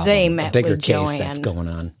bigger problem. They met a bigger with case JoAnn. That's going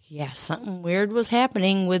on. Yeah, something weird was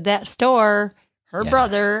happening with that store, her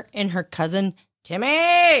brother, and her cousin,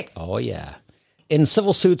 Timmy. Oh, yeah. In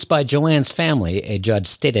civil suits by JoAnn's family, a judge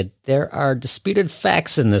stated there are disputed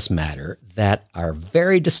facts in this matter that are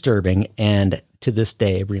very disturbing and to this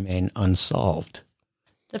day remain unsolved.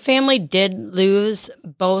 The family did lose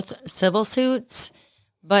both civil suits,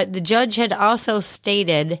 but the judge had also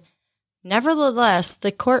stated, nevertheless,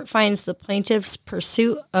 the court finds the plaintiff's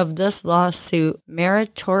pursuit of this lawsuit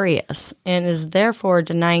meritorious and is therefore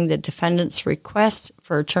denying the defendant's request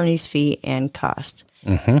for attorney's fee and cost.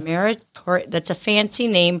 Mm-hmm. That's a fancy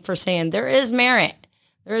name for saying there is merit.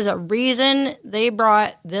 There is a reason they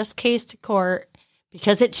brought this case to court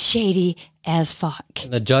because it's shady as fuck.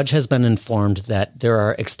 The judge has been informed that there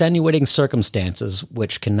are extenuating circumstances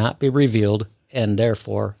which cannot be revealed and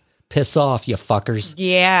therefore piss off, you fuckers.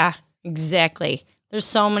 Yeah, exactly. There's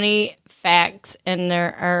so many facts and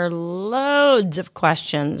there are loads of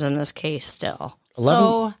questions in this case still.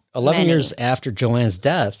 11 years after JoAnn's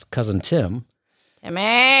death, cousin Timmy.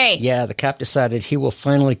 Yeah, the cop decided he will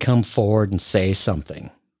finally come forward and say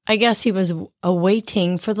something. I guess he was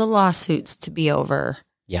awaiting for the lawsuits to be over.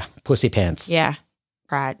 Yeah, pussy pants. Yeah,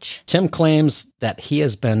 crotch. Tim claims that he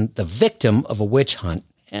has been the victim of a witch hunt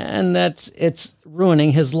and that it's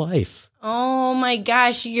ruining his life. Oh my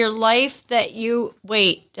gosh, your life that you...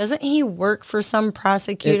 Wait, doesn't he work for some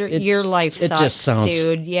prosecutor? Your life sucks, just sounds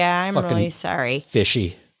dude. Yeah, I'm really sorry.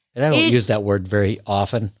 Fishy. And I don't use that word very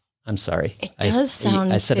often. I'm sorry. It does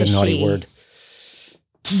sound I said fishy. a naughty word.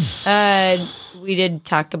 We did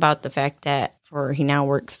talk about the fact that he now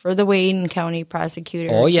works for the Wayne County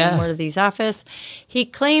prosecutor. Oh, yeah. In Worthy's office. He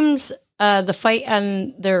claims the fight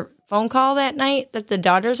on their phone call that night that the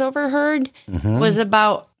daughters overheard was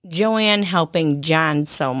about JoAnn helping John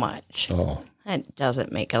so much. Oh. That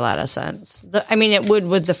doesn't make a lot of sense. It would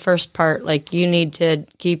with the first part, like you need to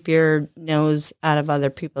keep your nose out of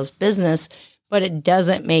other people's business, but it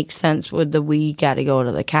doesn't make sense with the we got to go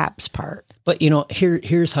to the cops part. But,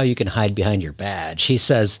 here's how you can hide behind your badge. He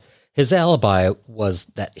says his alibi was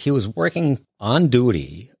that he was working on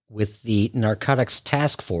duty with the Narcotics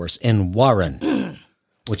Task Force in Warren,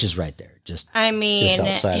 which is right there. Just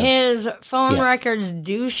outside his phone records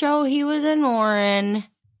do show he was in Warren.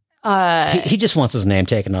 He just wants his name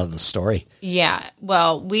taken out of the story. Yeah.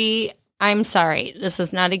 Well, I'm sorry. This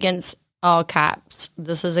is not against all cops.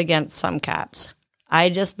 This is against some cops. I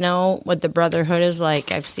just know what the Brotherhood is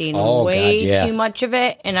like. I've seen too much of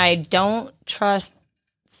it, and I don't trust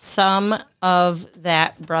some of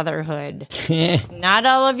that Brotherhood. Not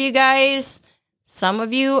all of you guys. Some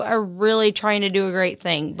of you are really trying to do a great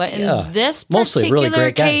thing. But in this particular really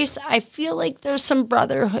great case, guys. I feel like there's some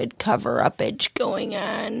Brotherhood cover-up-age going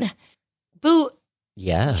on. Boo.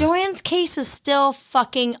 Yeah. JoAnn's case is still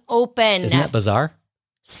fucking open. Isn't that bizarre?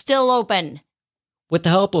 Still open. With the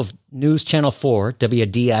help of News Channel 4,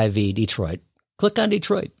 WDIV Detroit, click on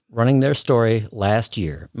Detroit, running their story last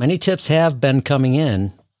year. Many tips have been coming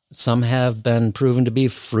in. Some have been proven to be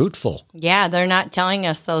fruitful. Yeah, they're not telling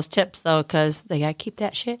us those tips, though, because they got to keep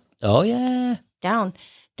that shit Oh, yeah. down.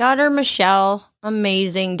 Daughter Michelle,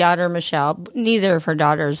 amazing daughter Michelle. Neither of her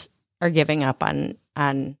daughters are giving up on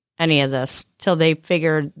any of this till they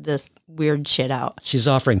figure this weird shit out. She's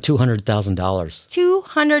offering $200,000.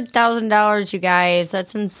 $200,000, you guys.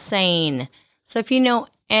 That's insane. So if you know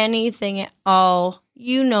anything at all,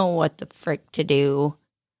 you know what the frick to do.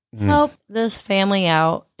 Help this family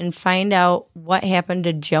out and find out what happened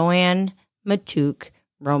to JoAnn, Matouk,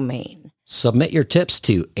 Romain. Submit your tips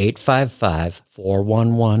to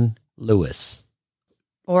 855-411-LEWIS.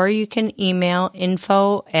 Or you can email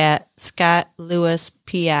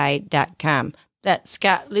info@scottlewispi.com. That's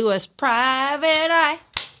Scott Lewis Private Eye.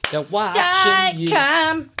 They're watching you.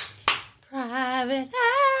 Private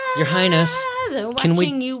Eye. Your Highness, They're can we-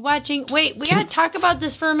 watching you watching. Wait, we got to talk about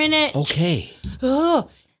this for a minute. Okay. Oh,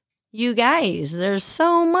 you guys, there's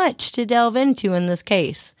so much to delve into in this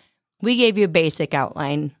case. We gave you a basic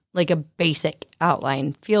outline,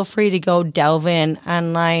 Feel free to go delve in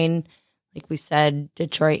online. Like we said,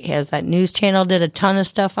 Detroit has that news channel, did a ton of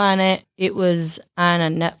stuff on it. It was on a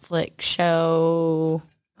Netflix show,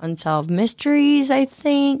 Unsolved Mysteries, I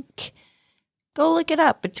think. Go look it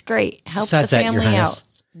up. It's great. Help Besides the that, Your family Highness, out.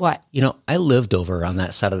 What? I lived over on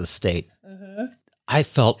that side of the state. I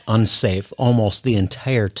felt unsafe almost the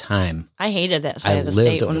entire time. I hated that side I of the lived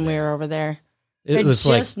state over when we there. were over there. It was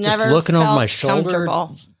like just looking over my shoulder.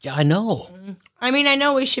 Yeah, I know. I mean, I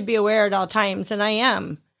know we should be aware at all times, and I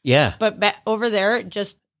am. Yeah. But over there, it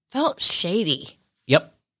just felt shady.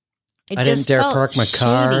 Yep. It I just didn't dare felt park my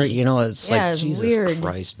car. shady. It's Yeah, like, it's Jesus weird.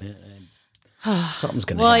 Christ, man. Something's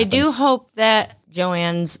going to Well, happen. I do hope that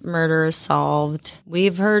JoAnn's murder is solved.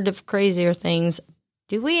 We've heard of crazier things.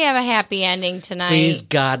 Do we have a happy ending tonight? Please,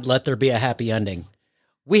 God, let there be a happy ending.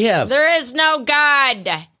 We have. There is no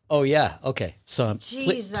God. Oh, yeah. Okay. So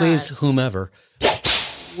Jesus. please, whomever,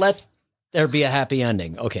 let there be a happy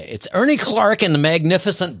ending. Okay. It's Ernie Clark and the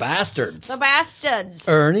Magnificent Bastards. The Bastards.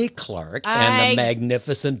 Ernie Clark and the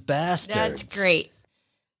Magnificent Bastards. That's great.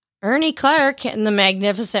 Ernie Clark and the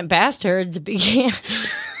Magnificent Bastards began...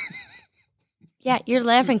 Yeah, you're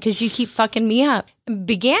laughing because you keep fucking me up.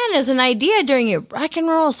 Began as an idea during a rock and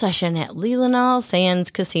roll session at Leelanau Sands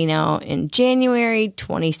Casino in January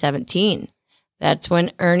 2017. That's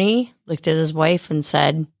when Ernie looked at his wife and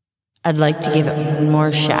said, I'd like to give it one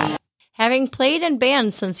more shot. Having played in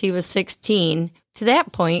bands since he was 16, to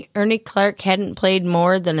that point, Ernie Clark hadn't played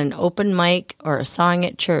more than an open mic or a song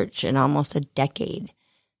at church in almost a decade.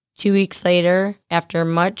 2 weeks later, after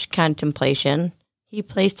much contemplation, he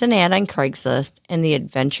placed an ad on Craigslist, and the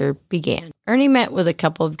adventure began. Ernie met with a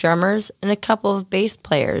couple of drummers and a couple of bass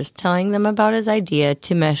players, telling them about his idea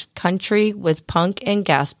to mesh country with punk and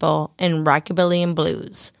gospel and rockabilly and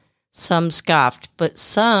blues. Some scoffed, but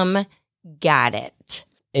some got it.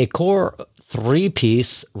 A core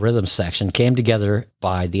three-piece rhythm section came together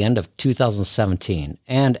by the end of 2017,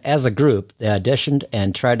 and as a group, they auditioned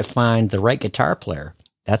and tried to find the right guitar player.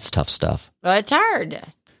 That's tough stuff. Well, it's hard.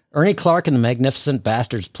 Ernie Clark and the Magnificent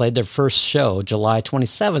Bastards played their first show July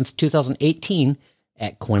 27th, 2018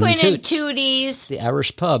 at Quinn and Tooties, the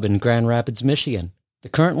Irish pub in Grand Rapids, Michigan. The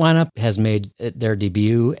current lineup has made their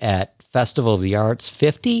debut at Festival of the Arts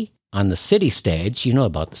 50 on the City Stage. You know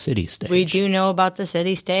about the City Stage. We do know about the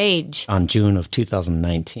City Stage. On June of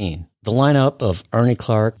 2019. The lineup of Ernie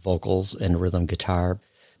Clark, vocals and rhythm guitar,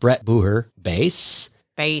 Brett Booher, bass,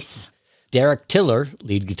 Derek Tiller,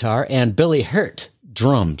 lead guitar, and Billy Hurt,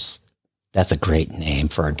 drums. That's a great name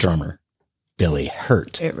for a drummer. Billy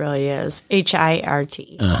Hurt. It really is. Hirt.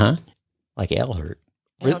 Like Al Hurt.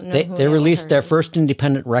 I don't know who They Al released Hurt their is. first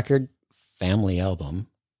independent record, Family Album,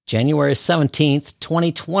 January 17th,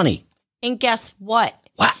 2020. And guess what?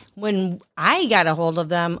 What? When I got a hold of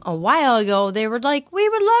them a while ago, they were like, we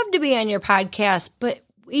would love to be on your podcast, but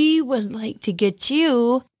we would like to get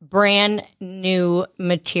you brand new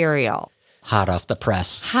material. Hot off the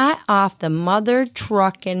press. Hot off the mother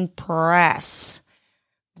truckin' press.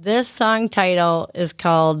 This song title is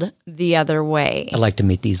called The Other Way. I'd like to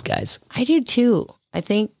meet these guys. I do too. I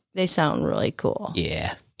think they sound really cool.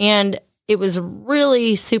 Yeah. And it was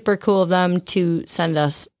really super cool of them to send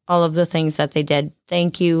us all of the things that they did.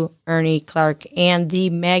 Thank you, Ernie Clark and the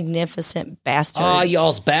Magnificent Bastards. Oh,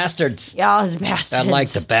 y'all's bastards. Y'all's bastards. I like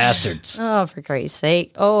the bastards. Oh, for Christ's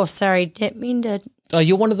sake. Oh, sorry. Didn't mean to. Oh,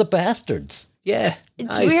 you're one of the bastards. Yeah.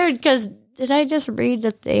 It's nice. weird because did I just read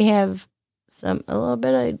that they have a little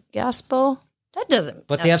bit of gospel? That doesn't.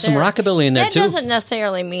 But they have some rockabilly in there that too. That doesn't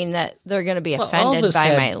necessarily mean that they're going to be Well, offended Elvis by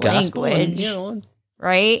had my gospel language. and,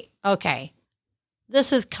 Right? Okay.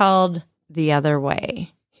 This is called The Other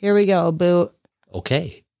Way. Here we go, Boo.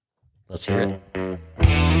 Okay. Let's hear it.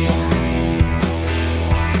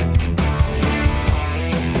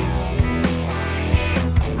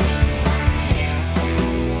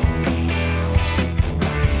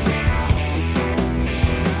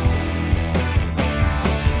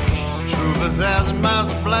 Drove 1,000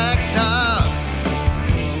 miles of blacktop,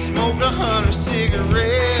 smoked 100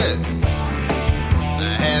 cigarettes.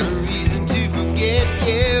 I have a reason to forget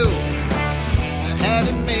you. I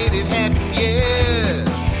haven't made it happen yet.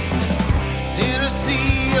 Then I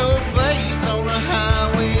see your face on the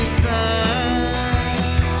highway sign.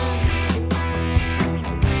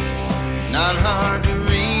 Not hard to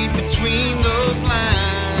read between those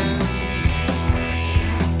lines.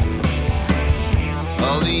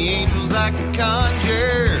 All the angels I can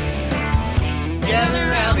conjure gather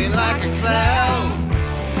around me like a cloud.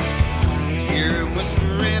 Hear 'em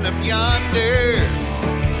whispering up yonder.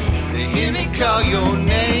 They hear me call your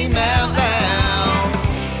name out loud.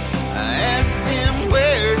 I ask them,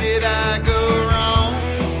 where did I go wrong?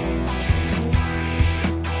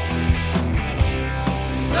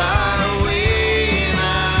 Fly away and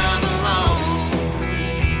I'm alone.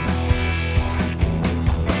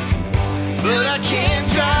 But I can't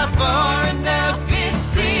drive far enough, it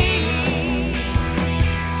seems,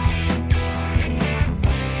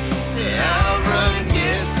 to outrun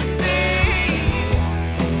yesterday.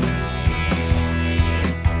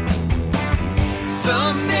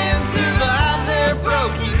 Some men survive their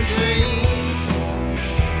broken dreams.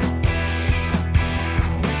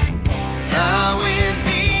 I went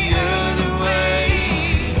the other way.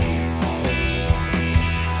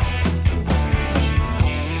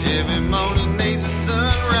 Every morning there's a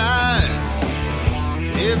sunrise.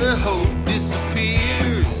 Every hope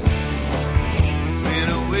disappears. When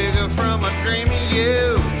I wake up from a dream of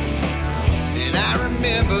you, and I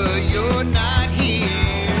remember you're not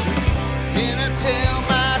here. And I tell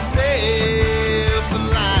myself a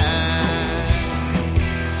lie.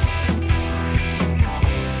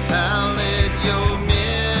 I'll let your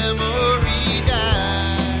memory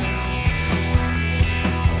die.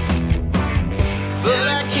 But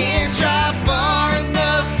I can't drive far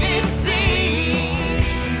enough, it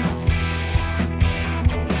seems,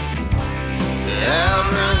 to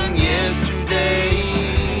outrun yesterday.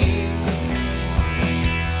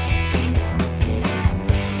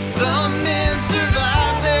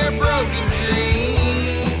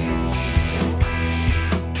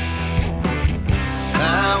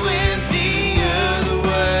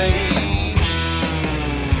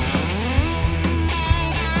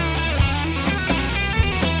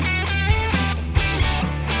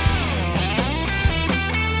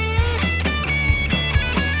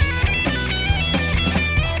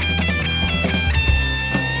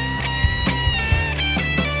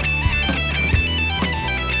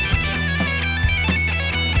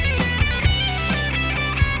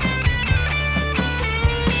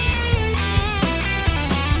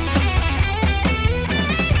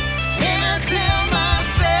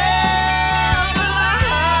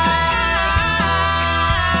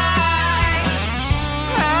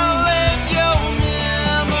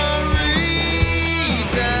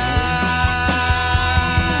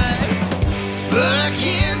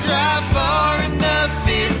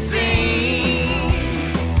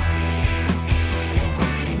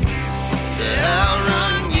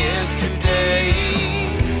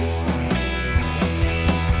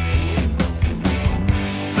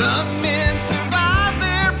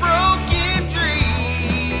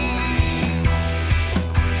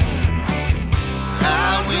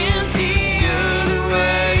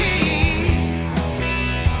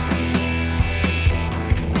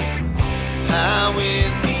 I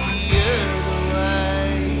went the other way.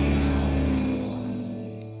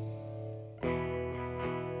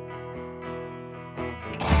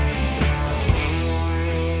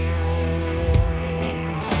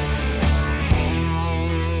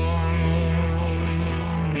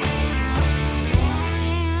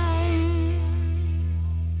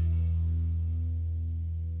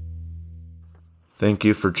 Thank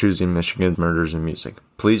you for choosing Michigan Murders and Music.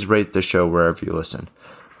 Please rate the show wherever you listen.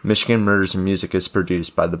 Michigan Murders and Music is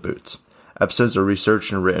produced by The Boots. Episodes are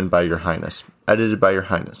researched and written by Your Highness. Edited by Your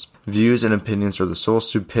Highness. Views and opinions are the sole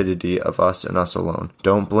stupidity of us and us alone.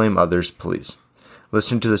 Don't blame others, please.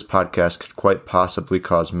 Listening to this podcast could quite possibly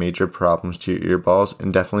cause major problems to your earballs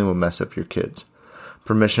and definitely will mess up your kids.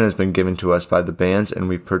 Permission has been given to us by the bands, and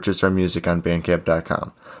we purchase our music on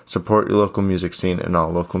Bandcamp.com. Support your local music scene and all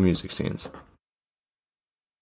local music scenes.